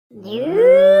ToonWaffle.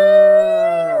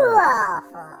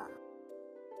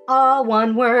 All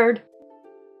one word.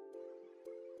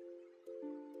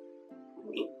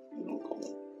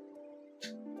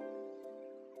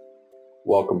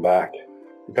 Welcome back.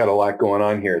 We've had a lot going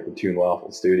on here at the Toon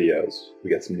Waffle studios. We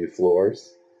got some new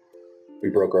floors. We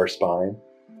broke our spine.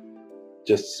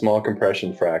 Just a small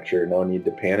compression fracture, no need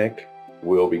to panic.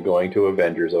 We'll be going to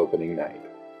Avengers opening night.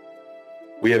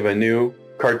 We have a new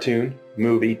cartoon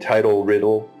movie title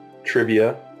riddle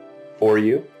trivia for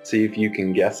you. See if you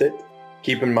can guess it.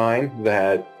 Keep in mind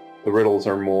that the riddles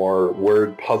are more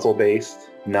word puzzle based,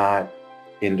 not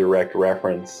in direct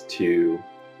reference to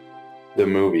the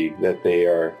movie that they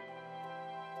are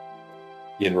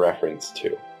in reference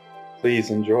to.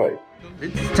 Please enjoy.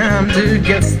 It's time to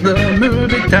guess the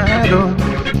movie title.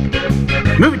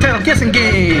 Movie title guessing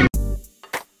game.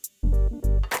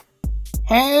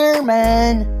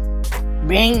 Herman,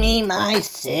 bring me my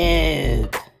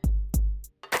soup.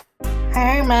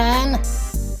 Herman,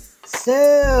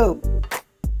 soup.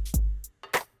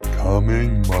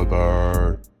 Coming,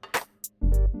 mother.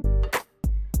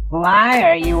 Why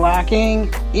are you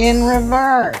walking in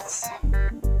reverse?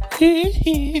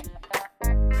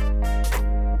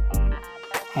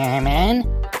 Herman,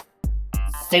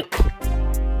 soup.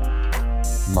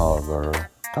 Mother,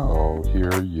 oh,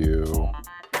 hear you.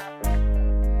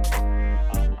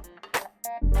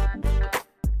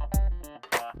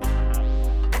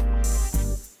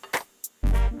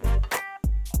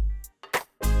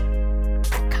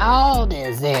 Cold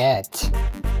is it?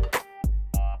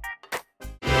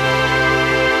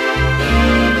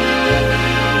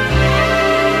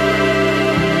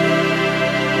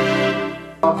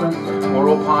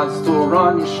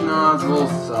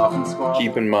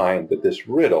 Keep in mind that this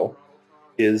riddle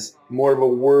is more of a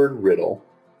word riddle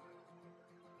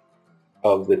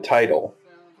of the title,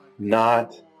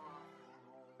 not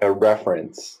a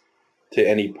reference to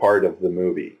any part of the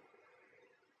movie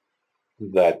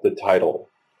that the title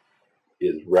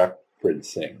is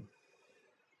referencing.